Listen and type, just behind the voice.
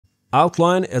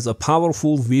Outline is a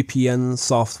powerful VPN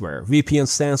software. VPN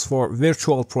stands for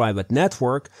Virtual Private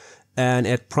Network, and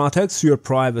it protects your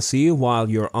privacy while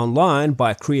you're online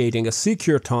by creating a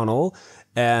secure tunnel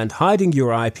and hiding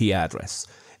your IP address.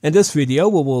 In this video,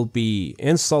 we will be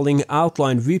installing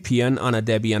Outline VPN on a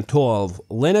Debian 12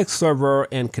 Linux server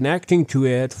and connecting to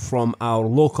it from our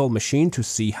local machine to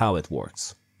see how it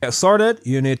works. To get started,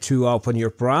 you need to open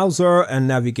your browser and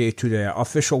navigate to their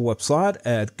official website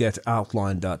at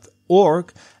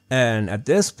getoutline.org. And at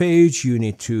this page, you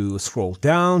need to scroll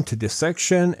down to this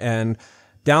section and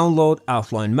download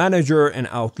Outline Manager and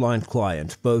Outline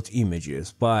Client, both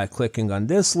images. By clicking on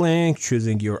this link,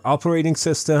 choosing your operating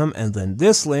system, and then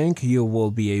this link, you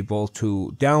will be able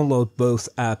to download both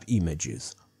app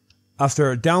images.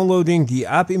 After downloading the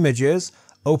app images,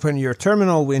 open your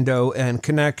terminal window and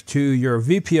connect to your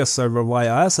VPS server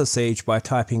via SSH by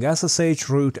typing SSH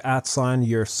root @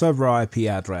 your server IP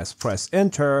address. Press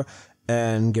enter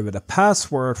and give it a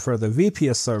password for the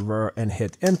VPS server and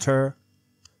hit enter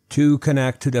to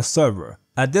connect to the server.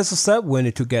 At this step, we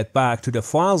need to get back to the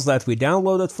files that we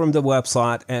downloaded from the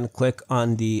website and click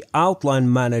on the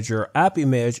Outline Manager app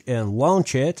image and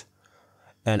launch it.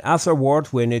 And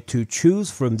afterward, we need to choose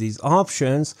from these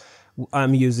options.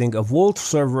 I'm using a Vault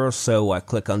server, so I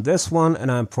click on this one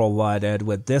and I'm provided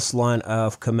with this line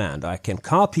of command. I can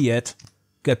copy it,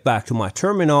 get back to my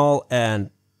terminal and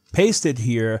paste it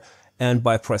here. And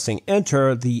by pressing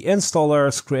enter, the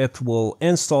installer script will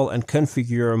install and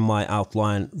configure my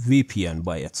Outline VPN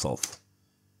by itself.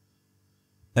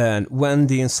 And when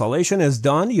the installation is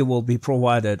done, you will be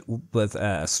provided with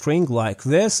a string like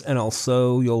this, and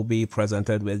also you'll be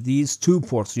presented with these two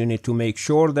ports. You need to make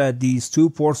sure that these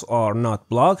two ports are not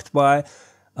blocked by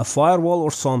a firewall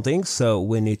or something, so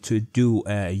we need to do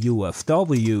a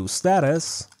UFW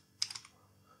status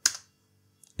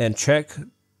and check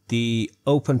the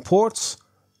open ports.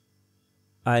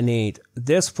 I need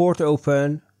this port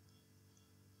open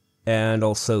and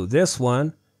also this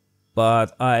one,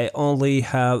 but I only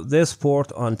have this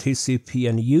port on TCP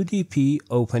and UDP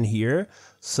open here,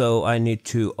 so I need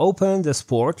to open this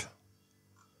port.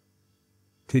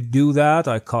 To do that,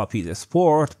 I copy this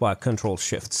port by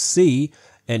Ctrl-Shift-C,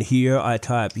 and here I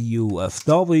type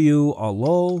UFW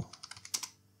allow,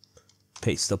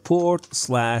 paste the port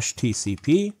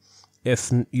 /TCP.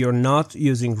 If you're not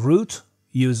using root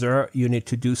user, you need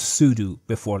to do sudo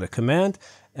before the command,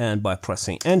 and by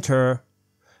pressing enter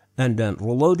and then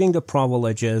reloading the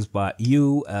privileges by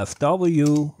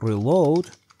UFW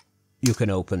reload, you can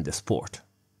open this port.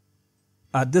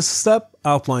 At this step,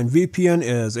 Outline VPN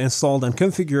is installed and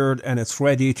configured and it's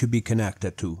ready to be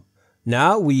connected to.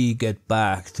 Now we get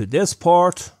back to this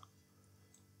part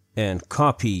and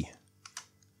copy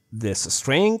this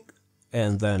string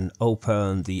and then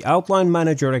open the Outline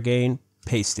Manager again,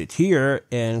 paste it here,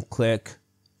 and click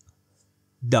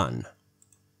Done.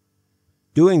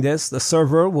 Doing this, the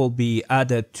server will be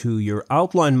added to your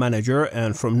Outline Manager,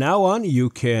 and from now on, you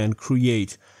can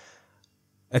create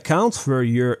accounts for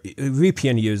your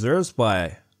VPN users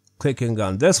by clicking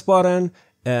on this button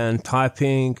and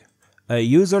typing a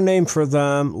username for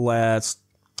them. Let's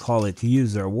call it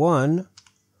user1.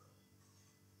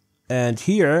 And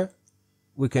here,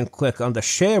 we can click on the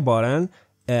share button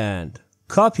and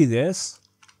copy this.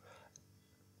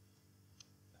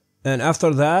 And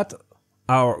after that,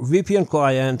 our VPN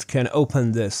client can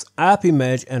open this app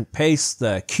image and paste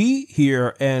the key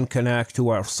here and connect to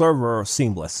our server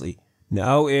seamlessly.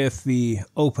 Now, if we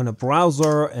open a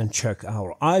browser and check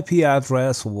our IP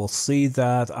address, we'll see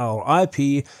that our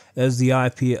IP is the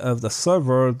IP of the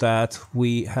server that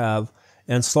we have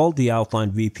installed the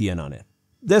Outline VPN on it.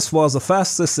 This was the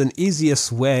fastest and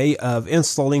easiest way of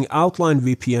installing Outline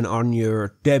VPN on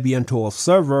your Debian 12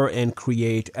 server and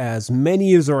create as many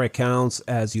user accounts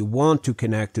as you want to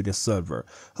connect to the server.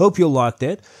 Hope you liked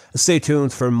it. Stay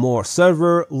tuned for more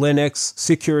server, Linux,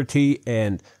 security,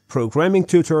 and programming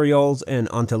tutorials, and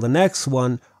until the next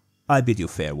one, I bid you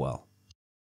farewell.